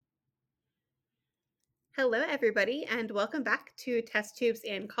Hello, everybody, and welcome back to Test Tubes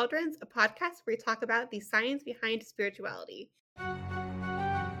and Cauldrons, a podcast where we talk about the science behind spirituality.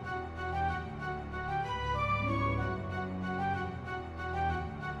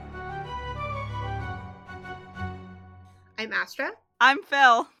 I'm Astra, I'm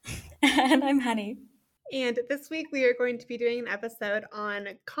Phil. And I'm Honey. and this week we are going to be doing an episode on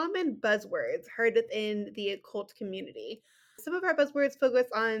common buzzwords heard within the occult community. Some of our buzzwords focus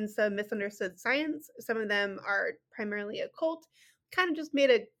on some misunderstood science, some of them are primarily occult. Kind of just made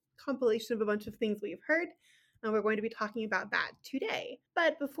a compilation of a bunch of things we've heard, and we're going to be talking about that today.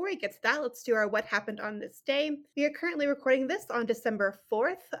 But before we get to that, let's do our What Happened on This Day. We are currently recording this on December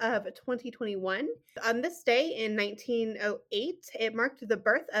 4th of 2021. On this day in 1908, it marked the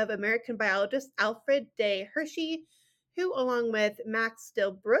birth of American biologist Alfred Day Hershey, who, along with Max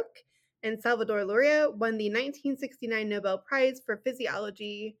Delbruck and Salvador Luria, won the 1969 Nobel Prize for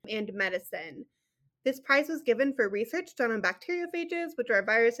Physiology and Medicine. This prize was given for research done on bacteriophages, which are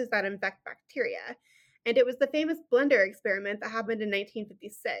viruses that infect bacteria, and it was the famous Blender experiment that happened in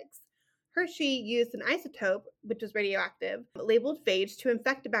 1956. Hershey used an isotope, which is radioactive, labeled phage to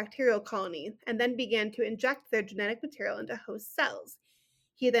infect a bacterial colony, and then began to inject their genetic material into host cells.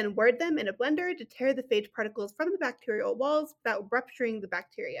 He then whirred them in a blender to tear the phage particles from the bacterial walls without rupturing the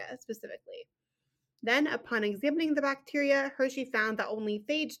bacteria specifically. Then, upon examining the bacteria, Hershey found that only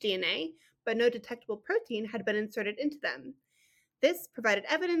phage DNA, but no detectable protein, had been inserted into them. This provided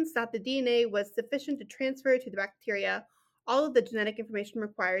evidence that the DNA was sufficient to transfer to the bacteria all of the genetic information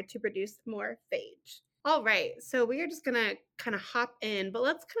required to produce more phage. All right, so we are just gonna kind of hop in, but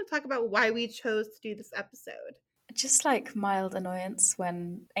let's kind of talk about why we chose to do this episode. Just like mild annoyance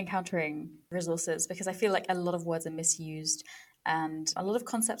when encountering resources, because I feel like a lot of words are misused and a lot of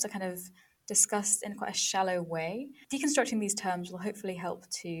concepts are kind of discussed in quite a shallow way. Deconstructing these terms will hopefully help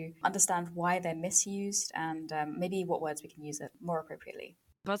to understand why they're misused and maybe what words we can use it more appropriately.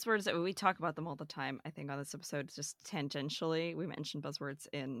 Buzzwords, we talk about them all the time, I think, on this episode, just tangentially. We mentioned buzzwords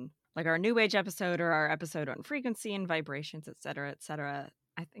in like our New Age episode or our episode on frequency and vibrations, et cetera, et cetera.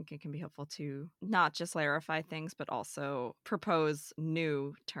 I think it can be helpful to not just clarify things, but also propose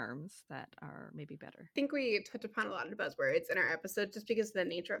new terms that are maybe better. I think we touch upon a lot of buzzwords in our episode just because of the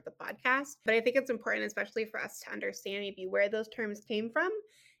nature of the podcast. But I think it's important, especially for us to understand maybe where those terms came from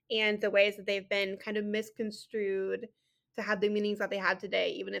and the ways that they've been kind of misconstrued to have the meanings that they have today,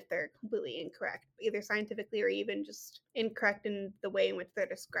 even if they're completely incorrect, either scientifically or even just incorrect in the way in which they're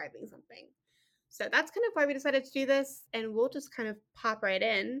describing something. So that's kind of why we decided to do this, and we'll just kind of pop right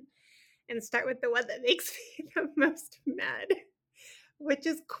in and start with the one that makes me the most mad, which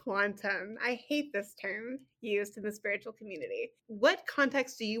is quantum. I hate this term used in the spiritual community. What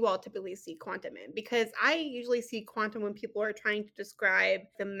context do you all typically see quantum in? Because I usually see quantum when people are trying to describe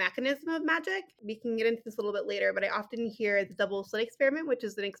the mechanism of magic. We can get into this a little bit later, but I often hear the double slit experiment, which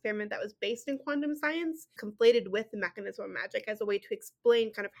is an experiment that was based in quantum science, conflated with the mechanism of magic as a way to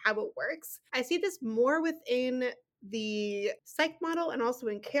explain kind of how it works. I see this more within the psych model and also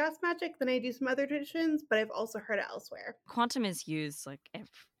in chaos magic than I do some other traditions, but I've also heard it elsewhere. Quantum is used like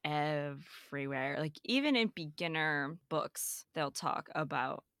everywhere. Like even in beginner books, they'll talk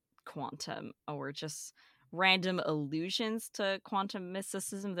about quantum or just random allusions to quantum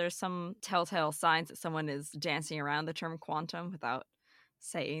mysticism. There's some telltale signs that someone is dancing around the term quantum without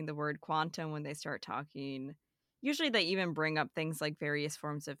saying the word quantum when they start talking. Usually they even bring up things like various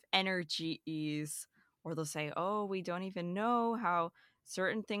forms of energies, or they'll say, oh, we don't even know how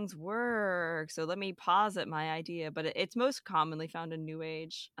certain things work, so let me posit my idea. But it's most commonly found in New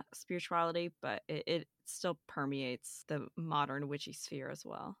Age spirituality, but it still permeates the modern witchy sphere as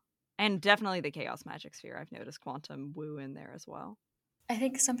well. And definitely the chaos magic sphere. I've noticed quantum woo in there as well. I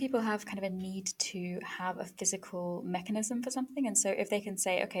think some people have kind of a need to have a physical mechanism for something. And so if they can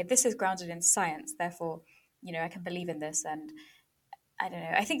say, okay, this is grounded in science, therefore, I can believe in this. And I don't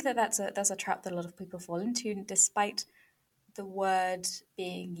know. I think that's a trap that a lot of people fall into, despite the word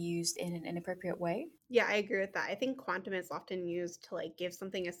being used in an inappropriate way. Yeah, I agree with that. I think quantum is often used to like give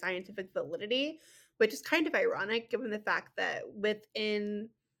something a scientific validity, which is kind of ironic given the fact that within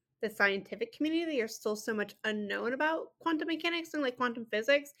the scientific community there's still so much unknown about quantum mechanics and like quantum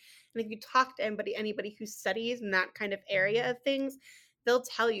physics. And if you talk to anybody who studies in that kind of area of things, they'll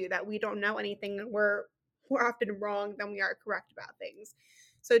tell you that we don't know anything and we're more often wrong than we are correct about things.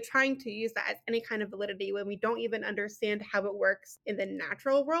 So trying to use that as any kind of validity when we don't even understand how it works in the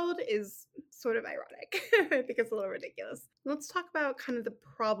natural world is sort of ironic. I think it's a little ridiculous. Let's talk about kind of the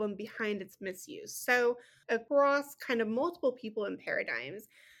problem behind its misuse. So across kind of multiple people and paradigms,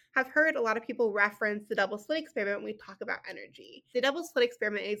 have heard a lot of people reference the double slit experiment when we talk about energy. The double slit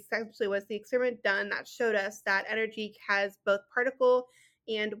experiment essentially was the experiment done that showed us that energy has both particle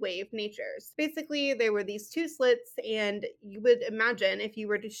and wave natures. Basically, there were these two slits, and you would imagine if you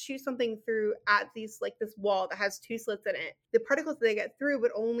were to shoot something through at these like this wall that has two slits in it, the particles that they get through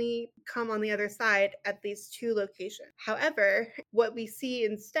would only come on the other side at these two locations. However, what we see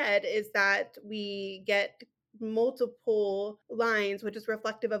instead is that we get multiple lines, which is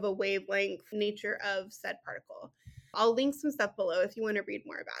reflective of a wavelength nature of said particle. I'll link some stuff below if you want to read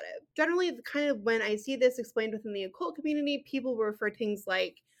more about it. Generally, kind of when I see this explained within the occult community, people will refer to things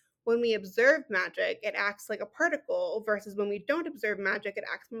like when we observe magic, it acts like a particle, versus when we don't observe magic, it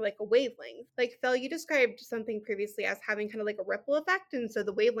acts more like a wavelength. Like, Phil, you described something previously as having kind of like a ripple effect, and so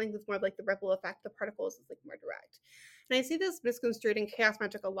the wavelength is more like the ripple effect, the particles is like more direct. And I see this misconstrued in chaos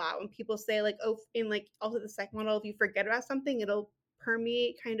magic a lot when people say like, oh, in like also the second model, if you forget about something, it'll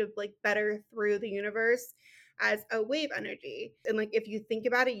permeate kind of like better through the universe as a wave energy. And like if you think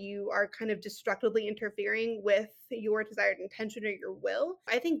about it, you are kind of destructively interfering with your desired intention or your will.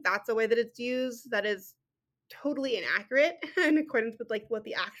 I think that's a way that it's used that is totally inaccurate in accordance with like what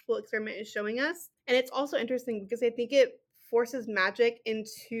the actual experiment is showing us. And it's also interesting because I think it forces magic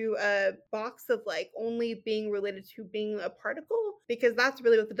into a box of like only being related to being a particle, because that's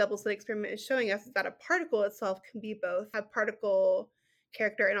really what the double slit experiment is showing us, is that a particle itself can be both a particle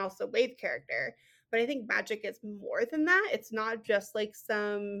character and also wave character. But I think magic is more than that. It's not just like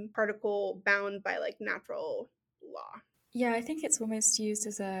some particle bound by like natural law. Yeah, I think it's almost used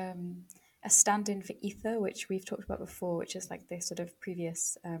as a stand-in for ether, which we've talked about before, which is like this sort of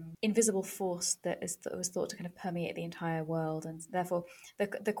previous invisible force that was thought to kind of permeate the entire world, and therefore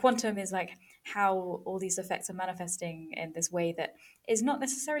the quantum is like how all these effects are manifesting in this way that is not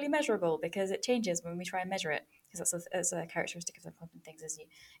necessarily measurable because it changes when we try and measure it. Because that's a characteristic of the quantum things, as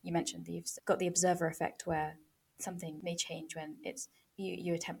you mentioned. You've got the observer effect where something may change when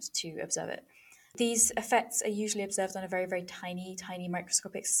you attempt to observe it. These effects are usually observed on a very, very tiny, tiny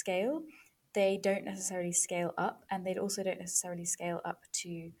microscopic scale. They don't necessarily scale up, and they also don't necessarily scale up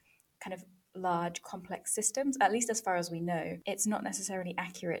to kind of large, complex systems, at least as far as we know. It's not necessarily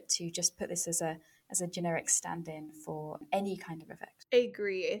accurate to just put this as a generic stand-in for any kind of effect. I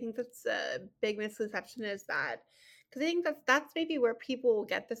agree. I think that's a big misconception, is that because I think that's maybe where people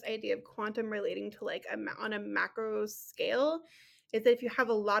get this idea of quantum relating to like on a macro scale, is that if you have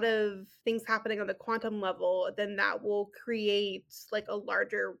a lot of things happening on the quantum level, then that will create like a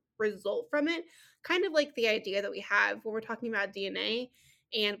larger result from it. Kind of like the idea that we have when we're talking about DNA,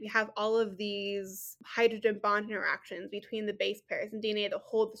 and we have all of these hydrogen bond interactions between the base pairs in DNA that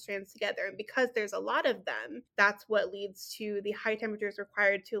hold the strands together. And because there's a lot of them, that's what leads to the high temperatures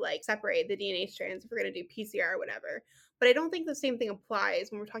required to like separate the DNA strands if we're going to do PCR or whatever. But I don't think the same thing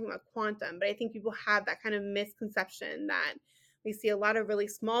applies when we're talking about quantum. But I think people have that kind of misconception that we see a lot of really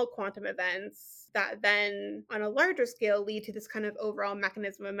small quantum events that then on a larger scale lead to this kind of overall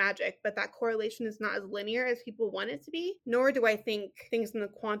mechanism of magic, but that correlation is not as linear as people want it to be. Nor do I think things in the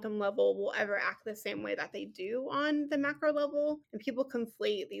quantum level will ever act the same way that they do on the macro level. And people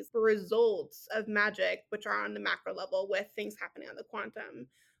conflate these results of magic, which are on the macro level, with things happening on the quantum,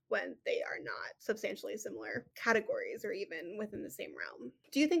 when they are not substantially similar categories or even within the same realm.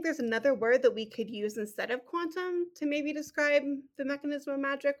 Do you think there's another word that we could use instead of quantum to maybe describe the mechanism of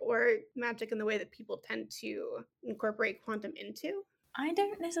magic, or magic in the way that people tend to incorporate quantum into? I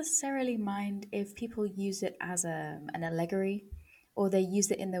don't necessarily mind if people use it as an allegory, or they use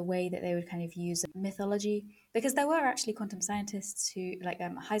it in the way that they would kind of use mythology. Because there were actually quantum scientists who, like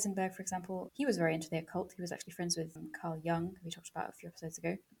Heisenberg, for example, he was very into the occult. He was actually friends with Carl Jung, who we talked about a few episodes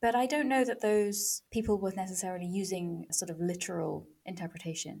ago. But I don't know that those people were necessarily using a sort of literal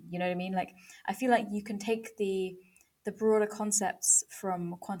interpretation. You know what I mean? Like, I feel like you can take the broader concepts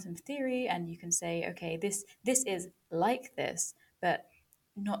from quantum theory and you can say, okay, this is like this, but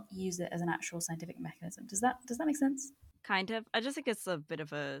not use it as an actual scientific mechanism. Does that make sense? Kind of. I just think it's a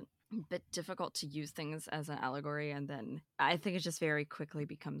bit difficult to use things as an allegory, and then I think it just very quickly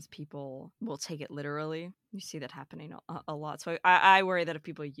becomes people will take it literally. You see that happening a lot. So I worry that if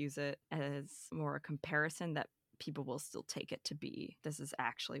people use it as more a comparison, that people will still take it to be this is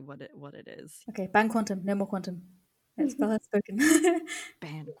actually what it is. Okay, ban quantum, no more quantum. It's well spoken.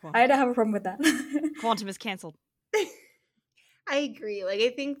 Ban quantum. I don't have a problem with that. Quantum is cancelled. I agree. Like, I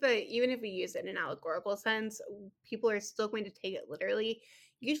think that even if we use it in an allegorical sense, people are still going to take it literally.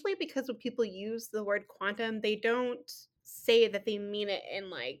 Usually because when people use the word quantum, they don't say that they mean it in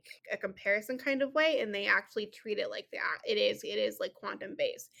like a comparison kind of way, and they actually treat it like that. It is like quantum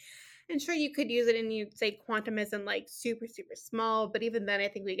based. And sure, you could use it and you'd say quantum isn't like super, super small, but even then, I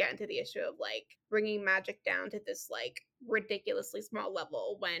think we get into the issue of like bringing magic down to this like ridiculously small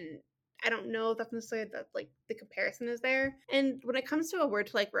level when I don't know if that's necessarily that like the comparison is there. And when it comes to a word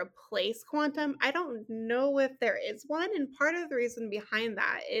to like replace quantum, I don't know if there is one. And part of the reason behind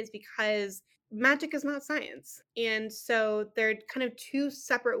that is because magic is not science. And so they're kind of two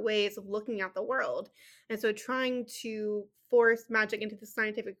separate ways of looking at the world. And so trying to force magic into the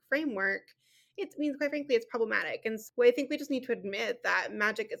scientific framework, it means quite frankly it's problematic. And so I think we just need to admit that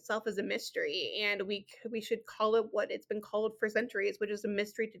magic itself is a mystery and we should call it what it's been called for centuries, which is a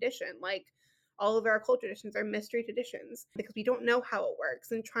mystery tradition. Like all of our occult traditions are mystery traditions because we don't know how it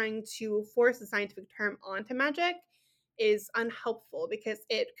works, and trying to force a scientific term onto magic is unhelpful because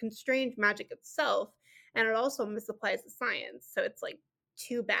it constrains magic itself and it also misapplies the science. So it's like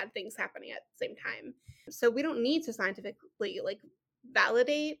two bad things happening at the same time. So we don't need to scientifically like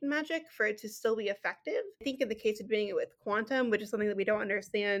validate magic for it to still be effective. I think in the case of doing it with quantum, which is something that we don't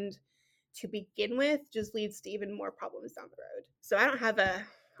understand to begin with, just leads to even more problems down the road. So I don't have a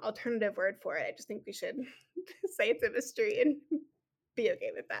alternative word for it. I just think we should say it's a mystery and be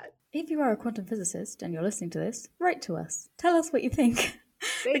okay with that. If you are a quantum physicist and you're listening to this, write to us. Tell us what you think.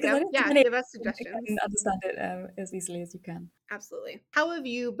 There you go. Yeah, give us suggestions. You can understand it as easily as you can. Absolutely. How have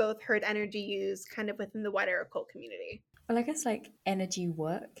you both heard energy used kind of within the wider occult community? Well, I guess like energy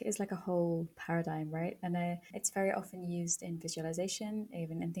work is like a whole paradigm, right? And it's very often used in visualization,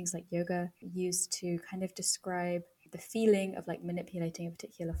 even in things like yoga, used to kind of describe the feeling of like manipulating a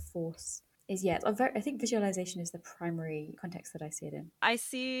particular force. I think visualization is the primary context that I see it in. I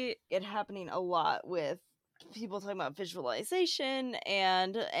see it happening a lot with people talking about visualization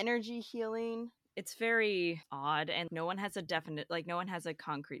and energy healing. It's very odd, and no one has a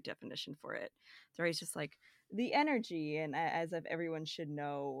concrete definition for it. They're always just like the energy, and as if everyone should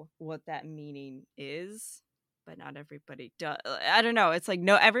know what that meaning is, but not everybody does. I don't know. It's like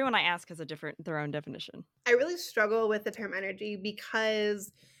no, everyone I ask has their own definition. I really struggle with the term energy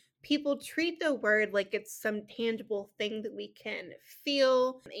because people treat the word like it's some tangible thing that we can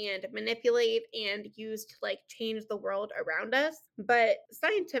feel and manipulate and use to like change the world around us. But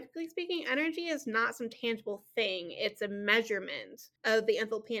scientifically speaking, energy is not some tangible thing. It's a measurement of the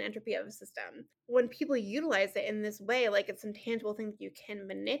enthalpy and entropy of a system. When people utilize it in this way, like it's some tangible thing that you can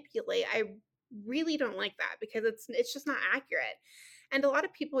manipulate, I really don't like that because it's just not accurate. And a lot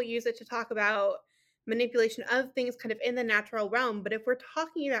of people use it to talk about manipulation of things kind of in the natural realm. But if we're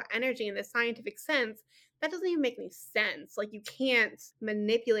talking about energy in the scientific sense, that doesn't even make any sense. Like you can't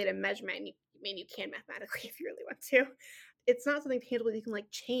manipulate a measurement. You can mathematically if you really want to. It's not something tangible you can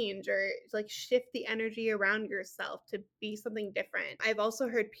like change or like shift the energy around yourself to be something different. I've also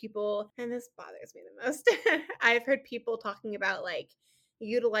heard people, and this bothers me the most, I've heard people talking about like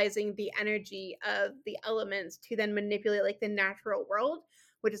utilizing the energy of the elements to then manipulate like the natural world,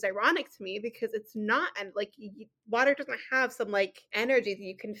 which is ironic to me because it's not, and like water doesn't have some like energy that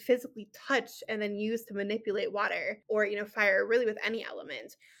you can physically touch and then use to manipulate water or fire, really with any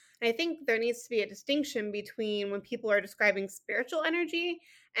element. And I think there needs to be a distinction between when people are describing spiritual energy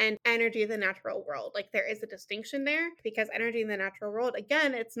and energy of the natural world. Like there is a distinction there because energy in the natural world,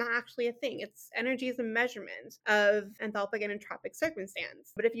 again, it's not actually a thing. It's energy is a measurement of enthalpic and entropic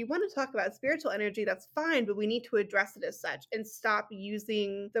circumstance. But if you want to talk about spiritual energy, that's fine, but we need to address it as such and stop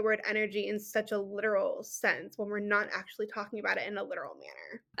using the word energy in such a literal sense when we're not actually talking about it in a literal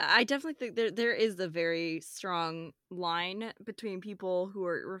manner. I definitely think there is a very strong line between people who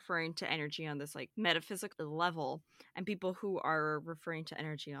are referring to energy on this like metaphysical level and people who are referring to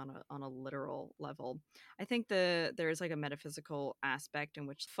energy on a literal level. I think there is like a metaphysical aspect in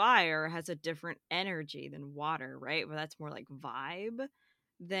which fire has a different energy than water, right? But that's more like vibe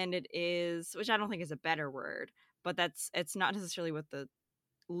than it is, which I don't think is a better word, but it's not necessarily what the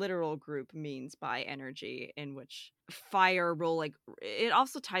literal group means by energy, in which fire will like, it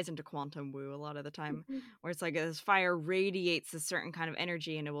also ties into quantum woo a lot of the time, where it's like this fire radiates a certain kind of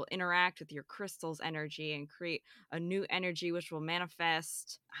energy and it will interact with your crystal's energy and create a new energy which will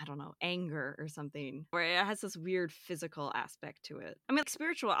manifest, I don't know, anger or something, where it has this weird physical aspect to it. I mean, like,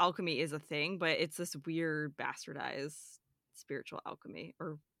 spiritual alchemy is a thing, but it's this weird bastardized spiritual alchemy,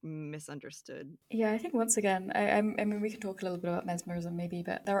 or misunderstood. Yeah, I think once again, I mean, we can talk a little bit about mesmerism maybe,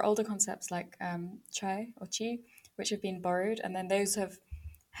 but there are older concepts like chai or chi, which have been borrowed, and then those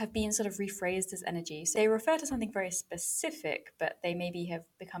have been sort of rephrased as energy. So they refer to something very specific, but they maybe have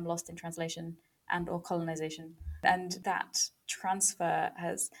become lost in translation and or colonization. And that transfer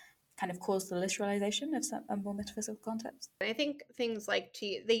has kind of caused the literalization of some more metaphysical concepts. I think things like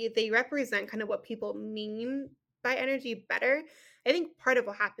chi, they represent kind of what people mean by energy better. I think part of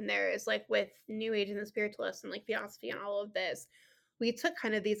what happened there is like with New Age and the spiritualists and like theosophy and all of this, we took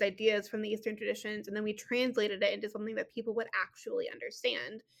kind of these ideas from the Eastern traditions and then we translated it into something that people would actually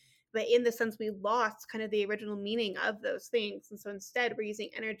understand. But in the sense, we lost kind of the original meaning of those things. And so instead, we're using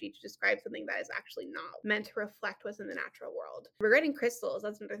energy to describe something that is actually not meant to reflect what's in the natural world. Regarding crystals,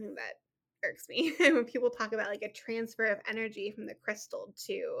 that's another thing that irks me when people talk about like a transfer of energy from the crystal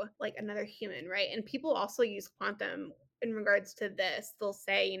to like another human, right? And people also use quantum in regards to this. They'll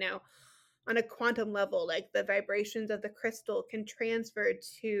say, you know, on a quantum level, like the vibrations of the crystal can transfer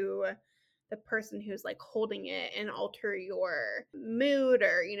to the person who's like holding it and alter your mood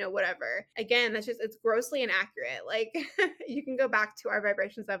or, you know, whatever. Again, that's just, it's grossly inaccurate. Like you can go back to our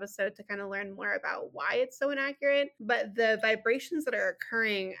vibrations episode to kind of learn more about why it's so inaccurate. But the vibrations that are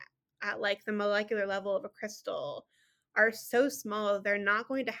occurring at like the molecular level of a crystal are so small, they're not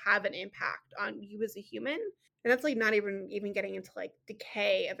going to have an impact on you as a human. And that's like not even getting into like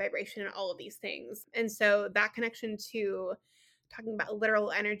decay of vibration and all of these things. And so that connection to talking about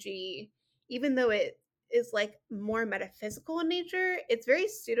literal energy, even though it is like more metaphysical in nature, it's very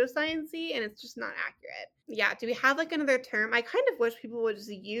pseudoscience-y and it's just not accurate. Yeah, do we have like another term? I kind of wish people would just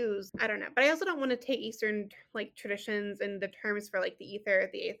use, I don't know, but I also don't want to take Eastern like traditions and the terms for like the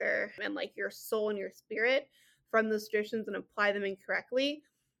aether, and like your soul and your spirit from those traditions and apply them incorrectly.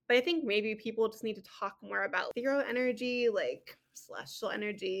 But I think maybe people just need to talk more about ethereal energy, like celestial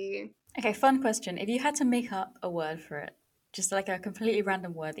energy. Okay, fun question. If you had to make up a word for it, just like a completely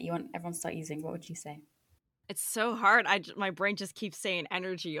random word that you want everyone to start using, what would you say? It's so hard. My brain just keeps saying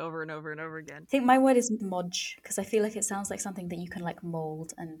energy over and over and over again. I think my word is modge, because I feel like it sounds like something that you can like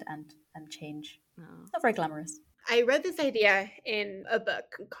mold and change. No. It's not very glamorous. I read this idea in a book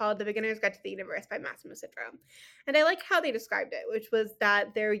called The Beginner's Guide to the Universe by Massimo Sidro. And I like how they described it, which was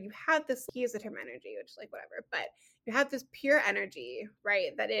that there you have this, he used the term energy, which is like whatever, but you have this pure energy,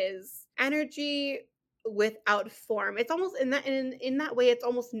 right? That is energy without form. It's almost in that way, it's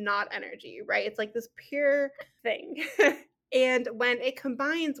almost not energy, right? It's like this pure thing. And when it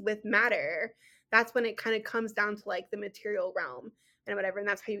combines with matter, that's when it kind of comes down to like the material realm and whatever. And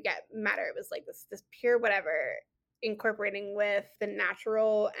that's how you get matter. It was like this pure whatever incorporating with the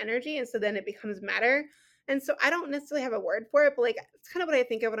natural energy. And so then it becomes matter. And so I don't necessarily have a word for it, but like it's kind of what I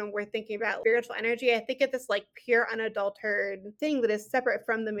think of when I'm thinking about spiritual energy. I think of this like pure, unadulterated thing that is separate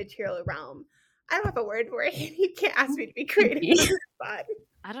from the material realm. I don't have a word for it. You can't ask me to be creative on the spot.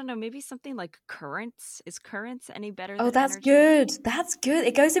 I don't know, maybe something like currents. Is currents any better than Oh, that's energy? good. That's good.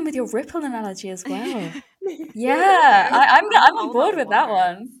 It goes in with your ripple analogy as well. Yeah, I'm on all board the with that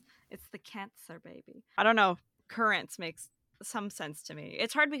waters. one. It's the cancer baby. I don't know. Currents makes some sense to me.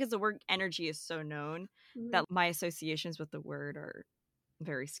 It's hard because the word energy is so known that my associations with the word are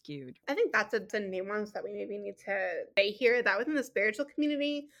very skewed. I think that's a nuance that we maybe need to say here, that within the spiritual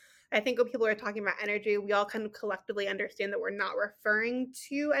community, I think when people are talking about energy, we all kind of collectively understand that we're not referring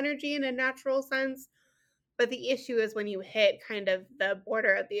to energy in a natural sense. But the issue is when you hit kind of the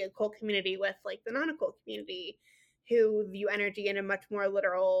border of the occult community with like the non-occult community who view energy in a much more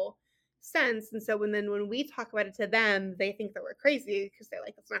literal sense. And so when we talk about it to them, they think that we're crazy because they're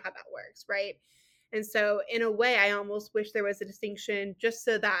like, that's not how that works, right? And so in a way, I almost wish there was a distinction just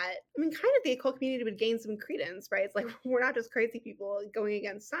so that, I mean, kind of the occult community would gain some credence, right? It's like, we're not just crazy people going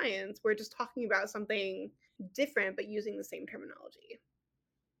against science. We're just talking about something different, but using the same terminology.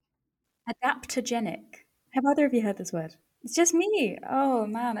 Adaptogenic. Have either of you heard this word? It's just me. Oh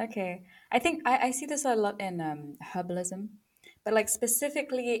man, okay. I think I see this a lot in herbalism, but like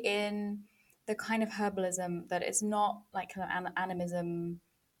specifically in the kind of herbalism that is not like kind of animism,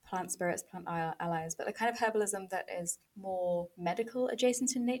 plant spirits, plant allies, but the kind of herbalism that is more medical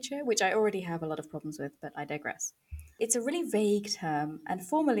adjacent in nature, which I already have a lot of problems with, but I digress. It's a really vague term, and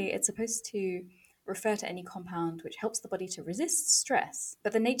formally it's supposed to refer to any compound which helps the body to resist stress.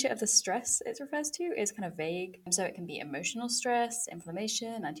 But the nature of the stress it refers to is kind of vague. So it can be emotional stress,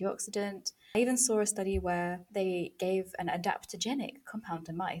 inflammation, antioxidant. I even saw a study where they gave an adaptogenic compound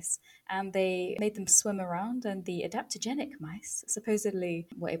to mice and they made them swim around, and the adaptogenic mice supposedly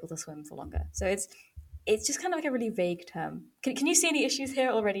were able to swim for longer. So it's just kind of like a really vague term. Can you see any issues here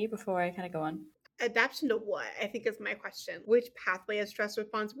already before I kind of go on? Adaptation to what, I think, is my question. Which pathway of stress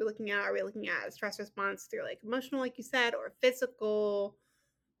response are we looking at? Are we looking at stress response through like emotional, like you said, or physical?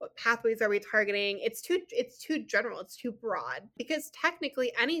 What pathways are we targeting? It's too general, it's too broad, because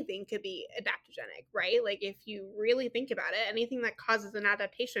technically anything could be adaptogenic, right? Like if you really think about it, anything that causes an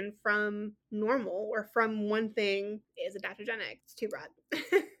adaptation from normal or from one thing is adaptogenic. It's too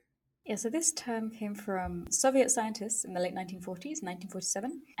broad. Yeah, so this term came from Soviet scientists in the late 1940s,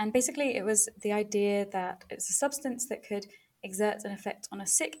 1947. And basically, it was the idea that it's a substance that could exert an effect on a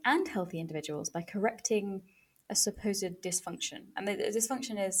sick and healthy individuals by correcting a supposed dysfunction. And the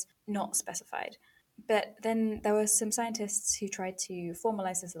dysfunction is not specified. But then there were some scientists who tried to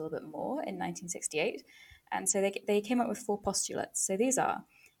formalize this a little bit more in 1968. And so they came up with 4 postulates. So these are: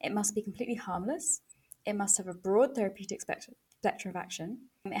 it must be completely harmless, it must have a broad therapeutic spectrum of action,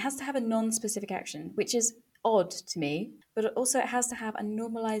 it has to have a non-specific action, which is odd to me, but also it has to have a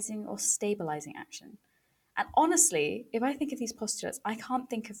normalizing or stabilizing action. And honestly, if I think of these postulates, I can't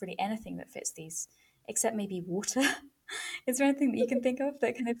think of really anything that fits these, except maybe water. Is there anything that you can think of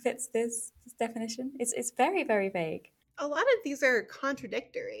that kind of fits this definition? It's very, very vague. A lot of these are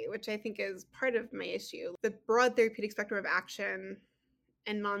contradictory, which I think is part of my issue. The broad therapeutic spectrum of action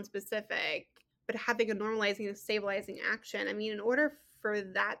and non-specific, but having a normalizing and stabilizing action. I mean, in order for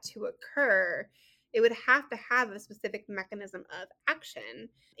that to occur, it would have to have a specific mechanism of action,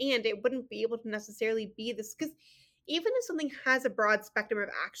 and it wouldn't be able to necessarily be this, because even if something has a broad spectrum of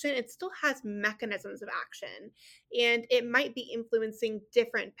action, it still has mechanisms of action, and it might be influencing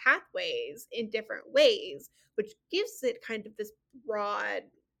different pathways in different ways, which gives it kind of this broad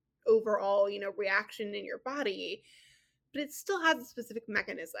overall, reaction in your body, but it still has a specific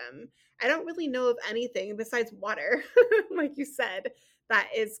mechanism. I don't really know of anything besides water, like you said, that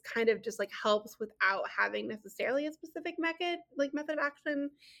is kind of just like helps without having necessarily a specific method of action,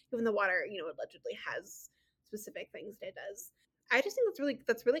 even though water, allegedly has specific things that it does. I just think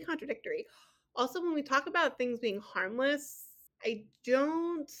that's really contradictory. Also, when we talk about things being harmless, I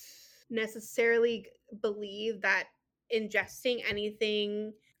don't necessarily believe that ingesting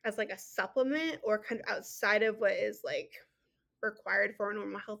anything as like a supplement or kind of outside of what is like required for a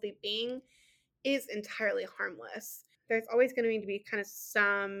normal healthy being is entirely harmless. There's always going to be kind of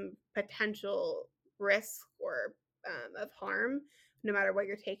some potential risk or of harm, no matter what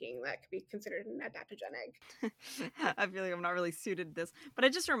you're taking, that could be considered an adaptogenic. I feel like I'm not really suited to this, but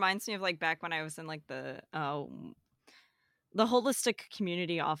it just reminds me of like back when I was in like the holistic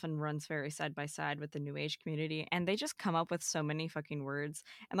community often runs very side by side with the new age community, and they just come up with so many fucking words.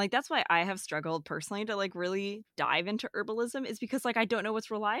 And like that's why I have struggled personally to like really dive into herbalism, is because like I don't know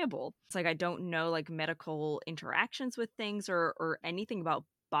what's reliable. It's like I don't know like medical interactions with things or anything about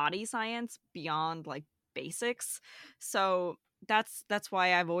body science beyond like basics. So that's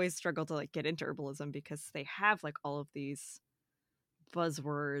why I've always struggled to like get into herbalism, because they have like all of these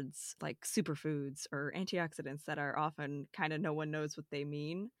buzzwords like superfoods or antioxidants that are often kind of no one knows what they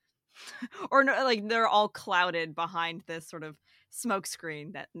mean. Or no, like they're all clouded behind this sort of smoke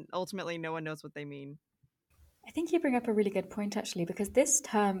screen that ultimately no one knows what they mean. I think you bring up a really good point, actually, because this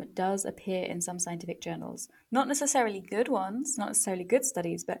term does appear in some scientific journals. Not necessarily good ones, not necessarily good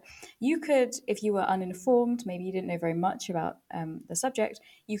studies, but you could, if you were uninformed, maybe you didn't know very much about the subject,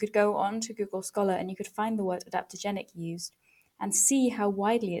 you could go on to Google Scholar and you could find the word adaptogenic used and see how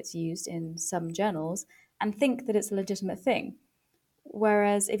widely it's used in some journals and think that it's a legitimate thing.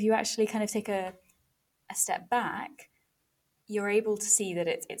 Whereas if you actually kind of take a step back, you're able to see that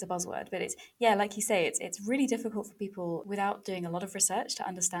it's a buzzword. But it's, yeah, like you say, it's really difficult for people without doing a lot of research to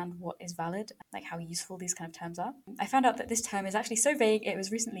understand what is valid, like how useful these kind of terms are. I found out that this term is actually so vague, it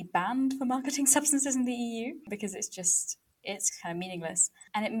was recently banned for marketing substances in the EU because it's kind of meaningless.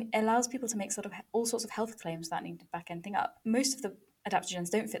 And it allows people to make sort of all sorts of health claims without needing to back anything up. Most of the adaptogens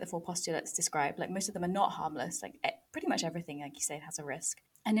don't fit the 4 postulates described. Like most of them are not harmless. Like pretty much everything, like you said, has a risk.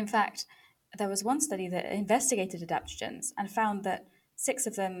 And in fact, there was one study that investigated adaptogens and found that 6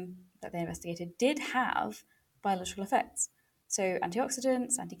 of them that they investigated did have biological effects. So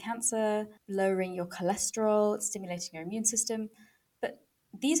antioxidants, anti-cancer, lowering your cholesterol, stimulating your immune system. But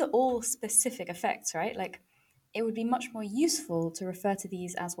these are all specific effects, right? Like it would be much more useful to refer to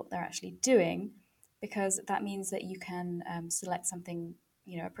these as what they're actually doing, because that means that you can select something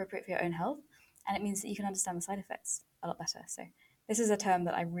appropriate for your own health, and it means that you can understand the side effects a lot better. So this is a term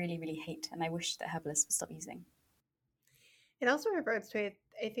that I really, really hate, and I wish that herbalists would stop using. It also reverts to,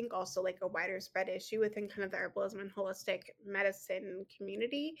 I think, also like a wider spread issue within kind of the herbalism and holistic medicine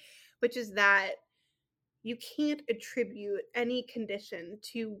community, which is that you can't attribute any condition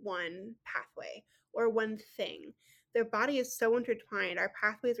to one pathway or one thing. Their body is so intertwined. Our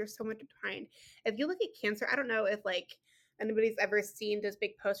pathways are so intertwined. If you look at cancer, I don't know if like anybody's ever seen those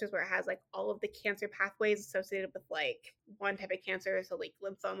big posters where it has like all of the cancer pathways associated with like one type of cancer, so like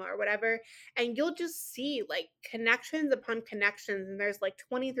lymphoma or whatever, and you'll just see like connections upon connections, and there's like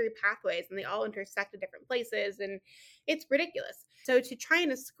 23 pathways and they all intersect at different places, and it's ridiculous. So to try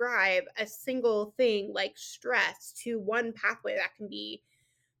and ascribe a single thing like stress to one pathway that can be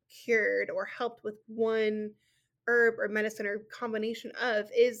cured or helped with one herb or medicine or combination of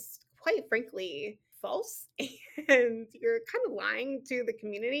is quite frankly false. And you're kind of lying to the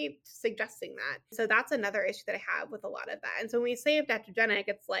community suggesting that. So that's another issue that I have with a lot of that. And so when we say adaptogenic,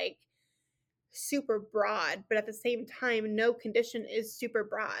 it's like super broad, but at the same time, no condition is super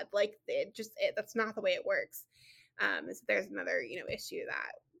broad. Like that's not the way it works. So there's another, issue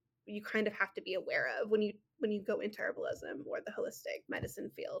that you kind of have to be aware of when you go into herbalism or the holistic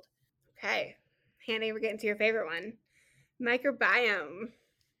medicine field. Okay, Hanny, we're getting to your favorite one, microbiome.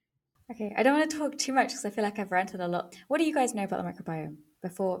 Okay, I don't want to talk too much because I feel like I've ranted a lot. What do you guys know about the microbiome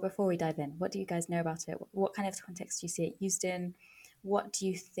before we dive in? What do you guys know about it? What kind of context do you see it used in? What do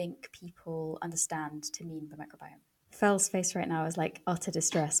you think people understand to mean by microbiome? Fel's face right now is like utter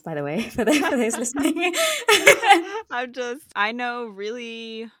distress, by the way, for those listening. I know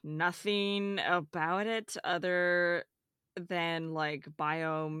really nothing about it other than like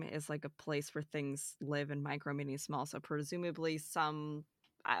biome is like a place where things live in micro, mini, small. So presumably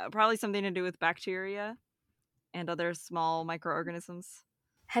probably something to do with bacteria and other small microorganisms.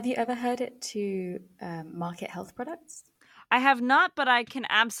 Have you ever heard it to market health products? I have not, but I can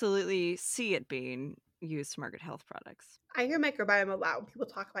absolutely see it being used to market health products. I hear microbiome a lot when people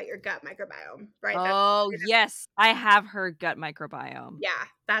talk about your gut microbiome, right? Oh, yes. I have heard gut microbiome. Yeah,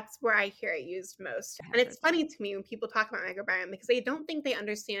 that's where I hear it used most. And it's funny to me when people talk about microbiome because they don't think they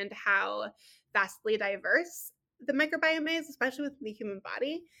understand how vastly diverse the microbiome is, especially with the human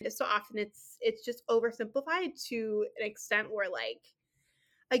body. And so often it's just oversimplified to an extent where, like,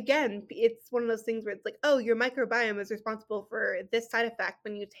 again, it's one of those things where it's like, oh, your microbiome is responsible for this side effect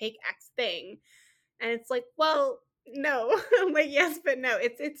when you take X thing. And it's like, well, no. Like, yes, but no.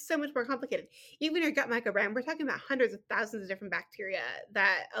 It's so much more complicated. Even your gut microbiome, we're talking about hundreds of thousands of different bacteria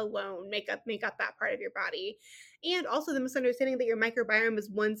that alone make up that part of your body. And also the misunderstanding that your microbiome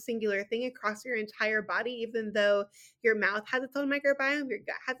is one singular thing across your entire body, even though your mouth has its own microbiome, your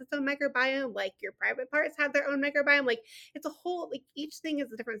gut has its own microbiome, like your private parts have their own microbiome. Like, it's a whole, like, each thing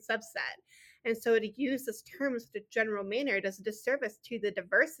is a different subset. And so to use this term in such a general manner does a disservice to the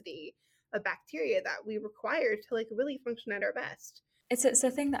diversity of bacteria that we require to like really function at our best. It's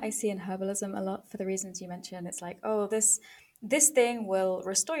a thing that I see in herbalism a lot for the reasons you mentioned. It's like, oh, this thing will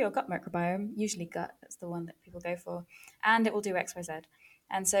restore your gut microbiome, usually gut, that's the one that people go for, and it will do X, Y, Z.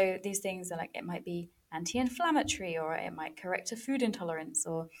 And so these things are like, it might be anti-inflammatory, or it might correct a food intolerance,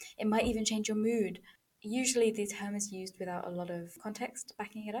 or it might even change your mood. Usually the term is used without a lot of context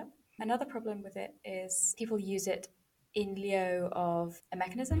backing it up. Another problem with it is people use it in lieu of a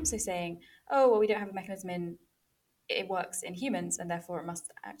mechanism. So saying, oh, well, we don't have a mechanism it works in humans and therefore it must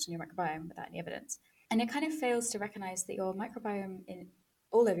act on your microbiome without any evidence. And it kind of fails to recognize that your microbiome in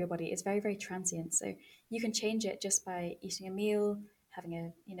all over your body is very, very transient. So you can change it just by eating a meal, having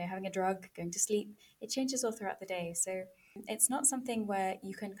a drug, going to sleep. It changes all throughout the day. So it's not something where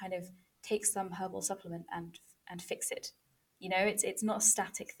you can kind of take some herbal supplement and fix it. It's not a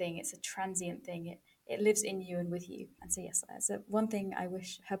static thing. It's a transient thing. It lives in you and with you. And so, yes, that's one thing I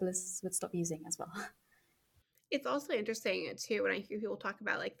wish herbalists would stop using as well. It's also interesting, too, when I hear people talk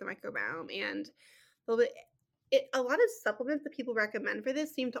about, like, the microbiome and a lot of supplements that people recommend for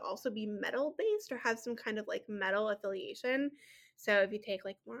this seem to also be metal-based or have some kind of, like, metal affiliation. So if you take,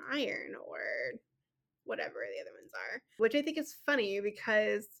 like, more iron or whatever the other ones are, which I think is funny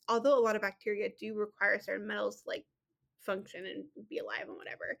because although a lot of bacteria do require certain metals to, like, function and be alive and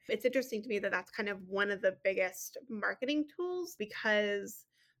whatever. It's interesting to me that that's kind of one of the biggest marketing tools because,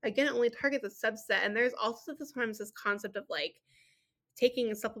 again, it only targets a subset. And there's also sometimes this concept of like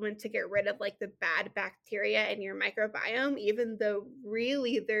taking a supplement to get rid of like the bad bacteria in your microbiome, even though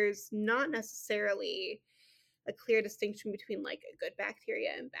really there's not necessarily a clear distinction between like a good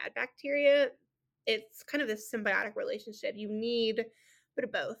bacteria and bad bacteria. It's kind of this symbiotic relationship. You need bit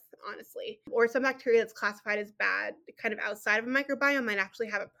of both, honestly. Or some bacteria that's classified as bad kind of outside of a microbiome might actually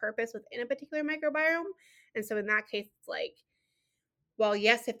have a purpose within a particular microbiome. And so in that case, it's like, well,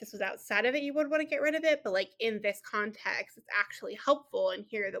 yes, if this was outside of it, you would want to get rid of it. But like in this context, it's actually helpful. And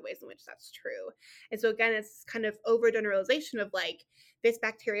here are the ways in which that's true. And so again, it's kind of overgeneralization of like, this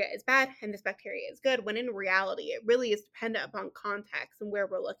bacteria is bad and this bacteria is good, when in reality, it really is dependent upon context and where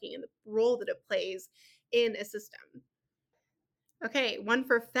we're looking and the role that it plays in a system. Okay, one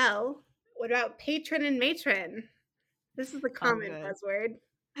for Fel. What about patron and matron? This is a common buzzword.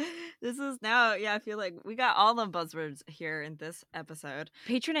 This is now, I feel like we got all the buzzwords here in this episode.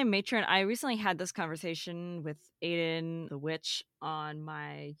 Patron and matron, I recently had this conversation with Aiden the Witch on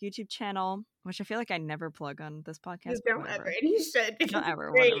my YouTube channel, which I feel like I never plug on this podcast. You don't ever, and you should. Don't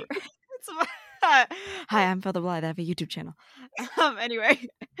ever, whatever. Hi, I'm Father Blythe. I have a YouTube channel. Anyway,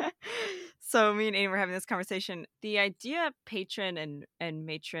 so me and Aiden were having this conversation. The idea of patron and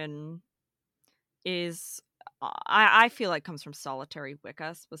matron is, I feel like, comes from solitary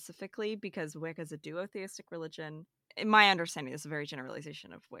Wicca specifically, because Wicca is a duotheistic religion. In my understanding, this is a very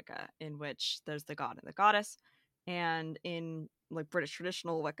generalization of Wicca, in which there's the god and the goddess. And in like British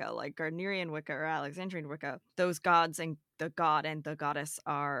traditional Wicca, like Gardnerian Wicca or Alexandrian Wicca, those gods and the god and the goddess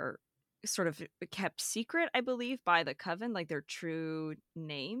are sort of kept secret, I believe, by the coven, like their true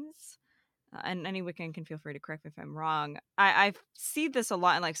names. And any Wiccan can feel free to correct me if I'm wrong. I see this a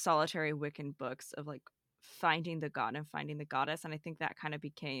lot in like solitary Wiccan books of like finding the god and finding the goddess, and I think that kind of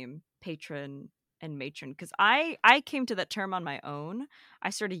became patron and matron, because I came to that term on my own.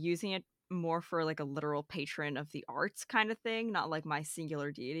 I started using it more for like a literal patron of the arts kind of thing, not like my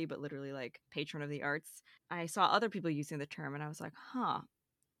singular deity, but literally like patron of the arts. I saw other people using the term, and I was like, huh,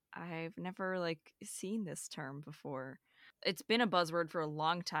 I've never like seen this term before. It's been a buzzword for a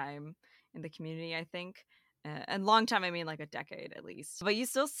long time in the community, I think. And long time, I mean like a decade at least. But you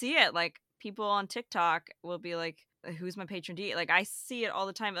still see it. Like people on TikTok will be like, "Who's my patron deity?" Like I see it all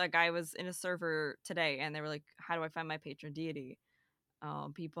the time. Like I was in a server today, and they were like, "How do I find my patron deity?"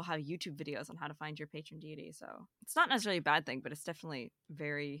 People have YouTube videos on how to find your patron deity, so it's not necessarily a bad thing, but it's definitely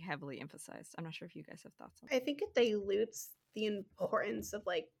very heavily emphasized. I'm not sure if you guys have thoughts on I think it dilutes the importance of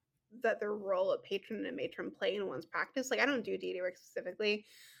like that the role of patron and matron play in one's practice. Like I don't do deity work specifically,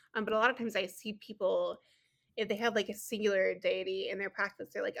 but a lot of times I see people, if they have like a singular deity in their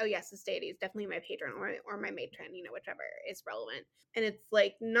practice, they're like, oh yes, this deity is definitely my patron or my matron, you know, whichever is relevant. And it's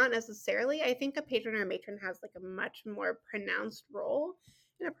like not necessarily. I think a patron or a matron has like a much more pronounced role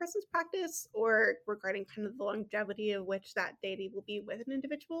in a person's practice, or regarding kind of the longevity of which that deity will be with an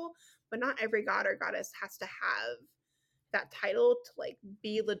individual. But not every god or goddess has to have that title to like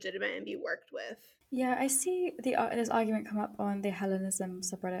be legitimate and be worked with. Yeah, I see this argument come up on the Hellenism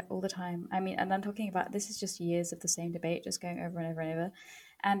subreddit all the time. I mean, and I'm talking about this is just years of the same debate, just going over and over and over.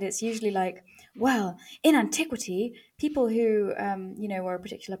 And it's usually like, well, in antiquity, people who, were a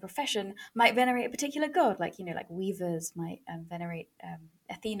particular profession might venerate a particular god, like, like weavers might venerate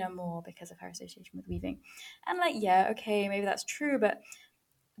Athena more because of her association with weaving. And like, yeah, okay, maybe that's true, but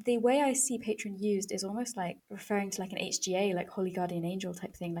the way I see patron used is almost like referring to like an HGA, like holy guardian angel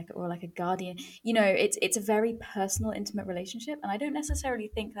type thing, like or like a guardian. It's a very personal, intimate relationship, and I don't necessarily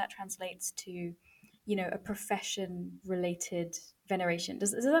think that translates to, a profession related veneration.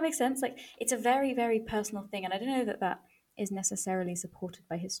 Does that make sense? Like it's a very, very personal thing, and I don't know that is necessarily supported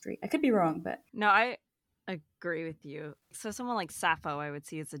by history. I could be wrong, but No, I agree with you. So someone like Sappho, I would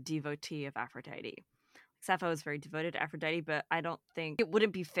see as a devotee of Aphrodite. Sappho is very devoted to Aphrodite, but I don't think it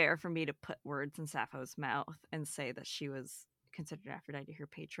wouldn't be fair for me to put words in Sappho's mouth and say that she was considered Aphrodite her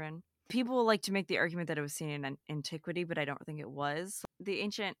patron. People like to make the argument that it was seen in antiquity, but I don't think it was. The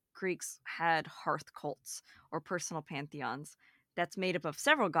ancient Greeks had hearth cults or personal pantheons that's made up of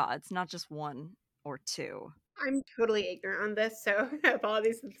several gods, not just one or two. I'm totally ignorant on this, so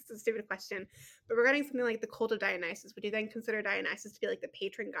apologies if this is a stupid question. But regarding something like the cult of Dionysus, would you then consider Dionysus to be like the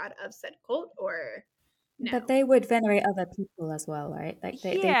patron god of said cult, or no? but they would venerate other people as well, right? Like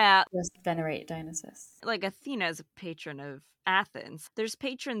they Yeah, just venerate Dionysus. like Athena is a patron of Athens. There's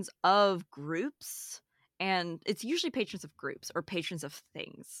patrons of groups, and it's usually patrons of groups or patrons of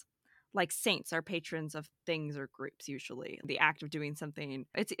things. Like saints are patrons of things or groups usually. The act of doing something,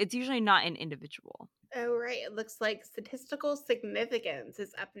 it's usually not an individual. Oh, right. It looks like statistical significance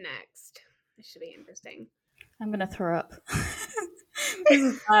is up next. This should be interesting. I'm gonna throw up. This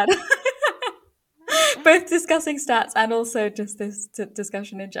is bad. Both discussing stats and also just this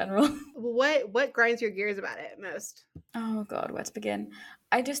discussion in general. What grinds your gears about it most? Oh God, where to begin?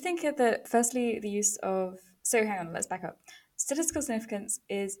 I just think that firstly, the use of hang on, let's back up. Statistical significance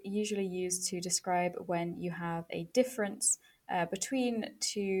is usually used to describe when you have a difference between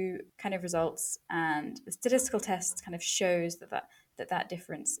two kind of results, and the statistical test kind of shows that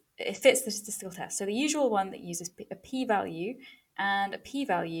difference it fits the statistical test. So the usual one that uses a p-value, and a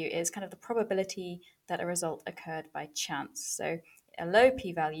p-value is kind of the probability that a result occurred by chance. So a low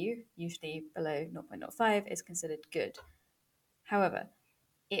p-value, usually below 0.05, is considered good. However,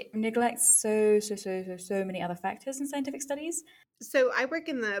 it neglects so many other factors in scientific studies. So I work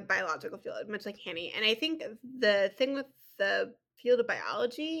in the biological field, much like Hanny, and I think the thing with the field of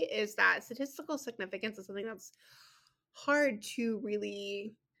biology is that statistical significance is something that's hard to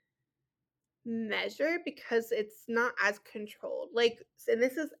really measure because it's not as controlled. Like, and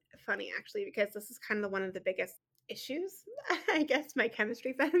this is funny actually, because this is kind of one of the biggest issues I guess my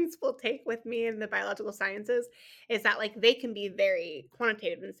chemistry friends will take with me in the biological sciences is that like they can be very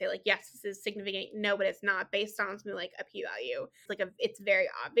quantitative and say like yes this is significant, no but it's not, based on something like a p-value. It's like it's very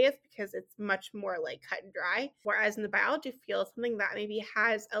obvious because it's much more like cut and dry, whereas in the biology field something that maybe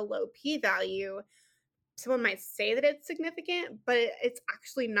has a low p-value, someone might say that it's significant, but it's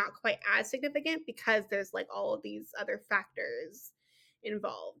actually not quite as significant because there's like all of these other factors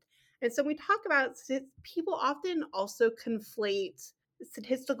involved. And so when we talk about people often also conflate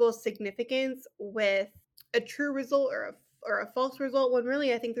statistical significance with a true result or a false result, when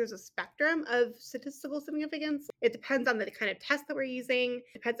really I think there's a spectrum of statistical significance. It depends on the kind of test that we're using,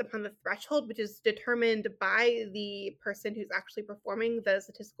 it depends upon the threshold, which is determined by the person who's actually performing the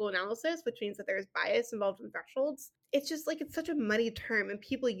statistical analysis, which means that there's bias involved in thresholds. It's just like it's such a muddy term and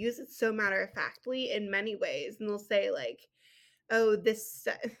people use it so matter of factly in many ways. And they'll say like, oh, this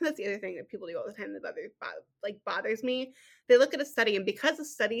that's the other thing that people do all the time that bothers me. They look at a study, and because a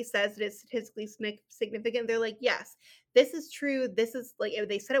study says that it's statistically significant, they're like, yes, this is true. This is like, if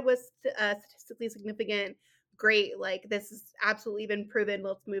they said it was statistically significant, great. Like, this has absolutely been proven.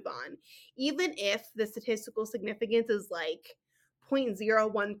 Let's move on. Even if the statistical significance is like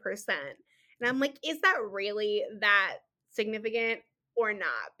 0.01%. And I'm like, is that really that significant or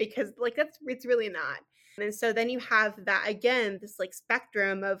not? Because like it's really not. And so then you have that again, this like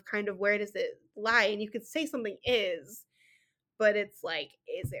spectrum of kind of where does it lie? And you could say something is, but it's like,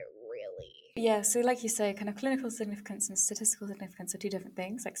 is it really? Yeah, so like you say, kind of clinical significance and statistical significance are two different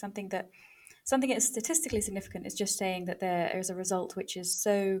things. Like something that is statistically significant is just saying that there is a result which is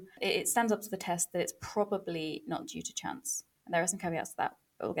so it stands up to the test that it's probably not due to chance. And there are some caveats to that,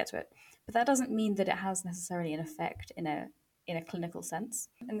 but we'll get to it. But that doesn't mean that it has necessarily an effect in a clinical sense.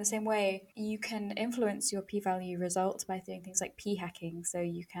 In the same way, you can influence your p-value result by doing things like p-hacking. So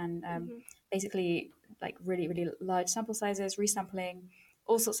you can basically like really, really large sample sizes, resampling,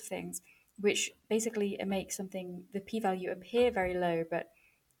 all sorts of things, which basically make something, the p-value appear very low, but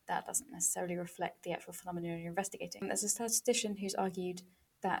that doesn't necessarily reflect the actual phenomenon you're investigating. There's a statistician who's argued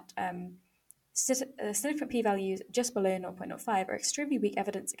that significant p-values just below 0.05 are extremely weak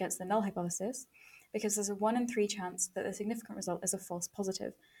evidence against the null hypothesis, because there's a 1 in 3 chance that the significant result is a false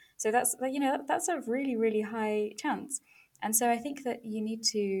positive. So that's a really, really high chance. And so I think that you need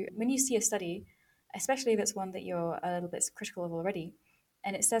to, when you see a study, especially if it's one that you're a little bit critical of already,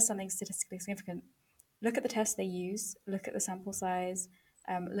 and it says something statistically significant, look at the test they use, look at the sample size,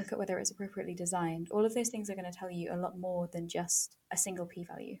 look at whether it's appropriately designed. All of those things are going to tell you a lot more than just a single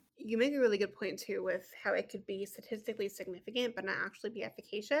p-value. You make a really good point too with how it could be statistically significant but not actually be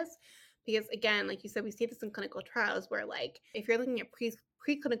efficacious. Because again, like you said, we see this in clinical trials where like if you're looking at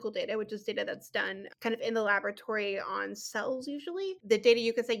preclinical data, which is data that's done kind of in the laboratory on cells usually, the data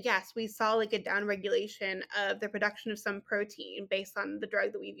you could say, yes, we saw like a downregulation of the production of some protein based on the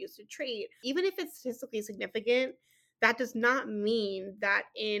drug that we've used to treat. Even if it's statistically significant, that does not mean that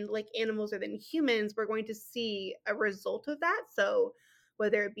in like animals or then humans, we're going to see a result of that. So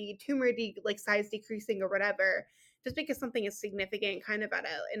whether it be tumor like size decreasing or whatever, just because something is significant kind of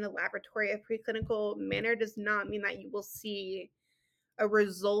in a laboratory, a preclinical manner, does not mean that you will see a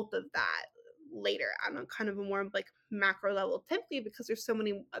result of that later on a kind of a more like macro level, typically because there's so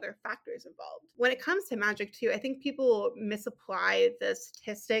many other factors involved. When it comes to magic too, I think people misapply the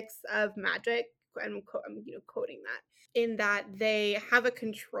statistics of magic. I'm quoting that, in that they have a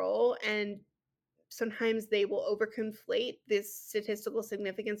control and sometimes they will overconflate this statistical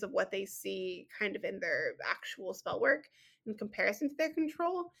significance of what they see kind of in their actual spell work in comparison to their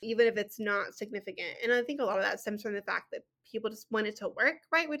control, even if it's not significant. And I think a lot of that stems from the fact that people just want it to work,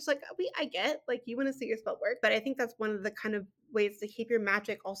 right? Which like I get, like you want to see your spell work, but I think that's one of the kind of ways to keep your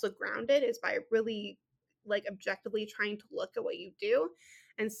magic also grounded is by really like objectively trying to look at what you do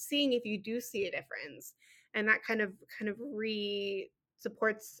and seeing if you do see a difference. And that kind of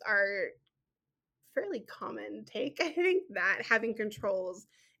supports our fairly common take, I think, that having controls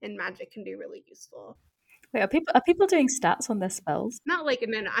in magic can be really useful. Wait, are people doing stats on their spells? Not like,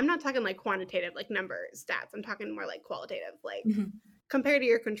 no, I'm not talking like quantitative, like number stats. I'm talking more like qualitative, like compared to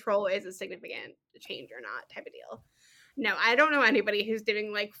your control, is a significant change or not type of deal. No, I don't know anybody who's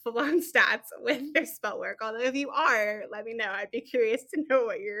doing like full-on stats with their spell work. Although if you are, let me know. I'd be curious to know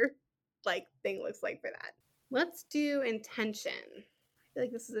what your like thing looks like for that. Let's do intention. I feel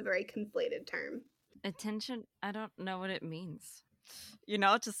like this is a very conflated term. Attention, I don't know what it means.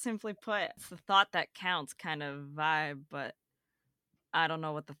 Just simply put, it's the thought that counts kind of vibe, but I don't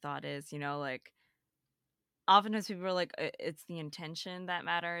know what the thought is, like oftentimes people are like, it's the intention that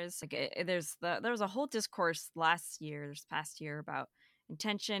matters. Like there was a whole discourse this past year about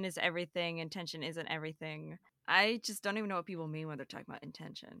intention is everything, intention isn't everything. I just don't even know what people mean when they're talking about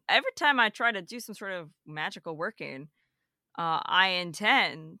intention. Every time I try to do some sort of magical working, I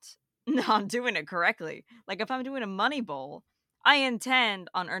intend on doing it correctly. Like if I'm doing a money bowl, I intend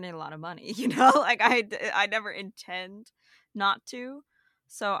on earning a lot of money. Like I never intend not to.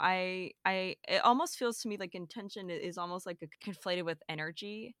 So it almost feels to me like intention is almost like a conflated with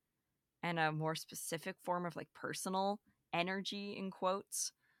energy and a more specific form of like personal energy in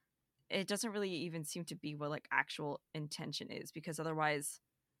quotes. It doesn't really even seem to be what like actual intention is, because otherwise,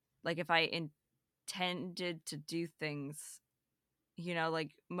 like if I intended to do things,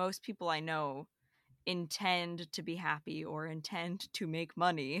 like most people I know intend to be happy or intend to make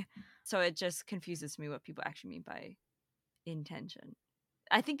money. So it just confuses me what people actually mean by intention.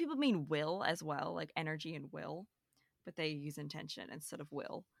 I think people mean will as well, like energy and will, but they use intention instead of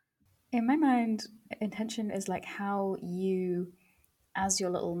will. In my mind, intention is like how you, as your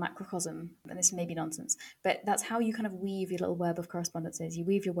little macrocosm, and this may be nonsense, but that's how you kind of weave your little web of correspondences. You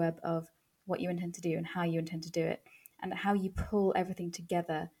weave your web of what you intend to do and how you intend to do it, and how you pull everything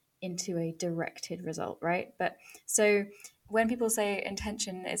together into a directed result, right? But so when people say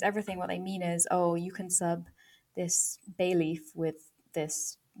intention is everything, what they mean is, oh, you can sub this bay leaf with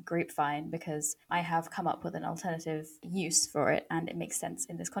this grapevine because I have come up with an alternative use for it and it makes sense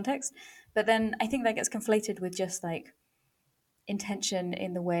in this context. But then I think that gets conflated with just like intention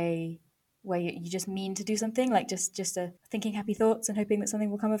in the way where you just mean to do something, like just a thinking happy thoughts and hoping that something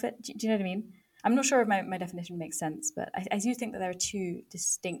will come of it. Do you know what I mean? I'm not sure if my definition makes sense, but I do think that there are two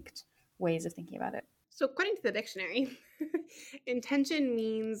distinct ways of thinking about it. So according to the dictionary, intention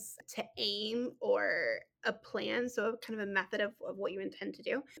means to aim or a plan, so kind of a method of what you intend to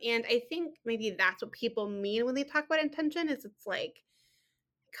do. And I think maybe that's what people mean when they talk about intention, is it's like,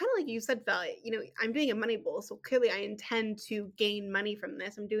 kind of like you said, Val, I'm doing a money bowl, so clearly I intend to gain money from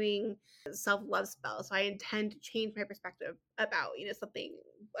this. I'm doing a self-love spell, so I intend to change my perspective about, something,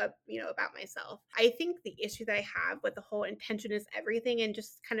 about myself. I think the issue that I have with the whole intention is everything and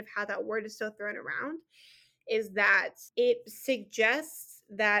just kind of how that word is so thrown around is that it suggests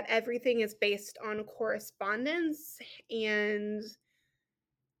that everything is based on correspondence and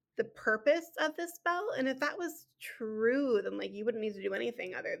the purpose of this spell. And if that was true, then like you wouldn't need to do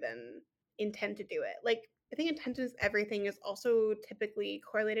anything other than intend to do it. Like I think intention is everything is also typically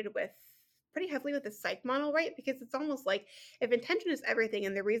correlated with pretty heavily with the psych model, right? Because it's almost like if intention is everything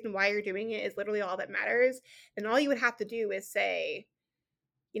and the reason why you're doing it is literally all that matters, then all you would have to do is say,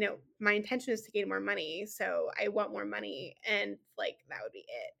 my intention is to gain more money, so I want more money, and like that would be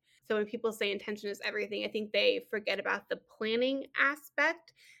it. So when people say intention is everything, I think they forget about the planning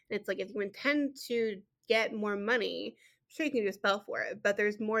aspect. And it's like if you intend to get more money, sure you can do a spell for it, but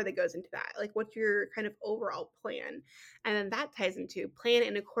there's more that goes into that. Like what's your kind of overall plan? And then that ties into plan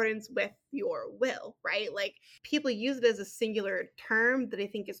in accordance with your will, right? Like people use it as a singular term that I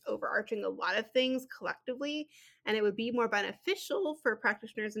think is overarching a lot of things collectively. And it would be more beneficial for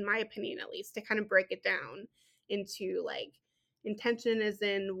practitioners, in my opinion, at least, to kind of break it down into like intention is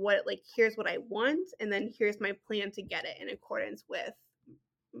in what, like, here's what I want, and then here's my plan to get it in accordance with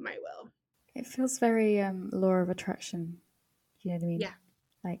my will. It feels very law of attraction. You know what I mean? Yeah.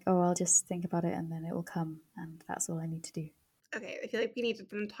 Like, oh, I'll just think about it and then it will come, and that's all I need to do. Okay, I feel like we need to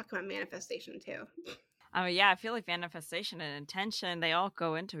then talk about manifestation too. Yeah, I feel like manifestation and intention, they all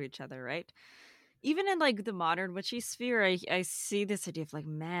go into each other, right? Even in like the modern witchy sphere, I see this idea of like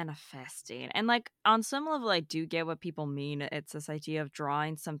manifesting, and like on some level I do get what people mean. It's this idea of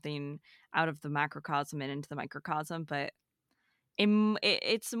drawing something out of the macrocosm and into the microcosm, but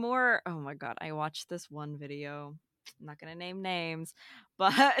it's more, oh my god, I watched this one video, I'm not gonna name names,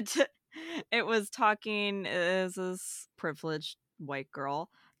 but it was talking, is this privileged white girl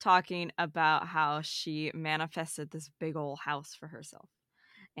talking about how she manifested this big old house for herself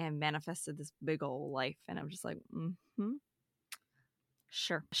and manifested this big old life. And I'm just like,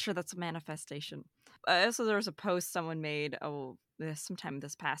 sure, that's a manifestation. So there was a post someone made, sometime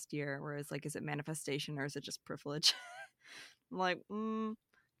this past year, where it's like, is it manifestation or is it just privilege? I'm like,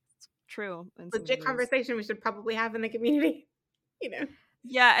 it's true. Legit conversation we should probably have in the community,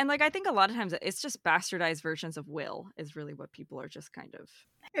 Yeah, and like I think a lot of times it's just bastardized versions of will is really what people are just kind of.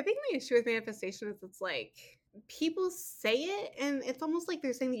 I think my issue with manifestation is it's like people say it and it's almost like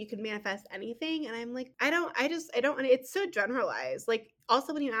they're saying that you can manifest anything, and I'm like, I don't, and it's so generalized. Like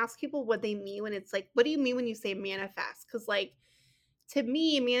also when you ask people what they mean when it's like, what do you mean when you say manifest? Because like to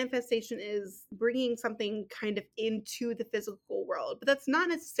me, manifestation is bringing something kind of into the physical world, but that's not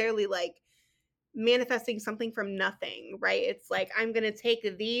necessarily like manifesting something from nothing, right? It's like I'm going to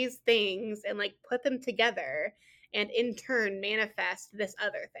take these things and like put them together and in turn manifest this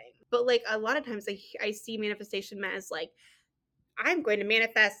other thing. But like a lot of times I see manifestation as like, I'm going to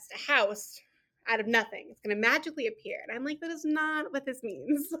manifest a house out of nothing. It's going to magically appear. And I'm like, that is not what this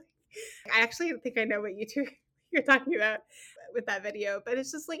means. I actually think I know what you're talking about with that video, but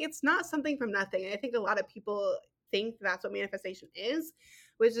it's just like, it's not something from nothing. And I think a lot of people think that's what manifestation is,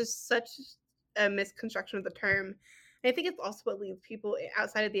 which is such a misconstruction of the term. And I think it's also what leads people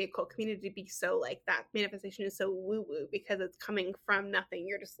outside of the occult community to be so like, that manifestation is so woo woo because it's coming from nothing.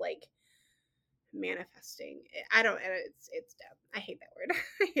 You're just like manifesting. I don't, it's dumb. I hate that word.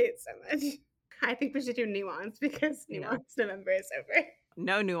 I hate it so much. I think we should do nuance because nuance November is over.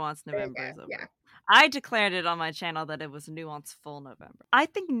 No nuance November is over. Yeah. I declared it on my channel that it was nuance full November. I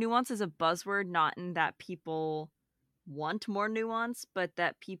think nuance is a buzzword, not in that people want more nuance, but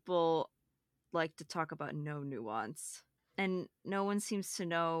that people like to talk about no nuance. And no one seems to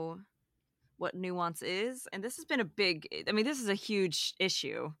know what nuance is. And this has been this is a huge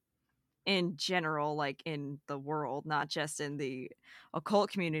issue in general, like in the world, not just in the occult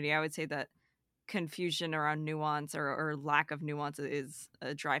community. I would say that confusion around nuance or lack of nuance is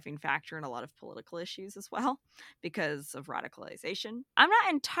a driving factor in a lot of political issues as well because of radicalization. I'm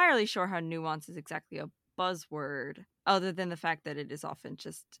not entirely sure how nuance is exactly a buzzword other than the fact that it is often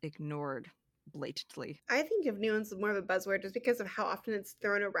just ignored blatantly. I think of nuance as more of a buzzword just because of how often it's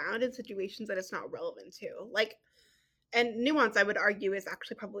thrown around in situations that it's not relevant to. Like, and nuance, I would argue, is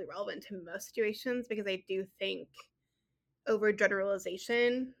actually probably relevant to most situations because I do think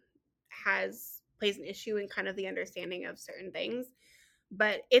overgeneralization plays an issue in kind of the understanding of certain things.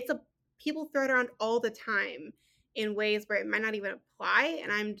 But people throw it around all the time in ways where it might not even apply.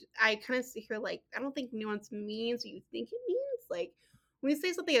 And I kind of see here like, I don't think nuance means what you think it means. Like, when we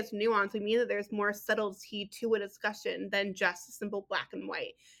say something as nuance, we mean that there's more subtlety to a discussion than just a simple black and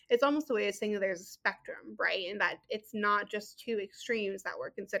white. It's almost a way of saying that there's a spectrum, right? And that it's not just two extremes that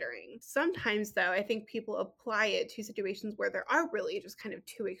we're considering. Sometimes, though, I think people apply it to situations where there are really just kind of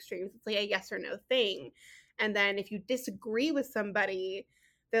two extremes. It's like a yes or no thing. And then if you disagree with somebody,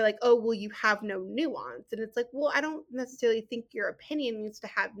 they're like, oh, well, you have no nuance. And it's like, well, I don't necessarily think your opinion needs to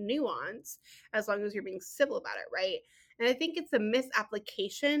have nuance as long as you're being civil about it, right? And I think it's a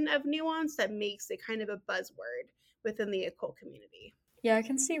misapplication of nuance that makes it kind of a buzzword within the occult community. Yeah, I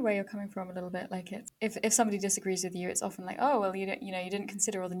can see where you're coming from a little bit. Like, if somebody disagrees with you, it's often like, oh, well, you didn't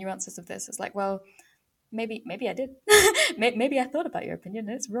consider all the nuances of this. It's like, well, maybe I did. Maybe I thought about your opinion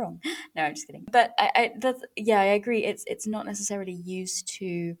and it's wrong. No, I'm just kidding. But I agree. It's not necessarily used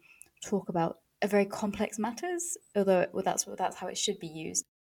to talk about a very complex matters, although that's how it should be used.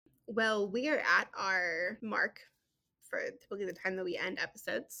 Well, we are at our mark for typically the time that we end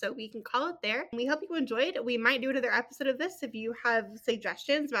episodes, so we can call it there. We hope you enjoyed. We might do another episode of this. If you have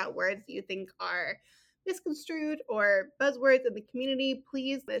suggestions about words that you think are misconstrued or buzzwords in the community,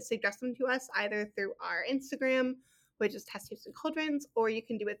 please suggest them to us either through our Instagram, which is Test Tubes and Cauldrons, or you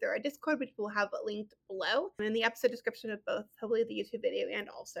can do it through our Discord, which we'll have linked below in the episode description of both, hopefully the YouTube video and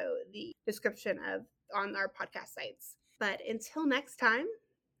also the description on our podcast sites. But until next time,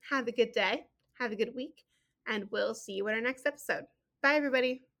 have a good day, have a good week, and we'll see you in our next episode. Bye,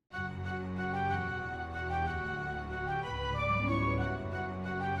 everybody.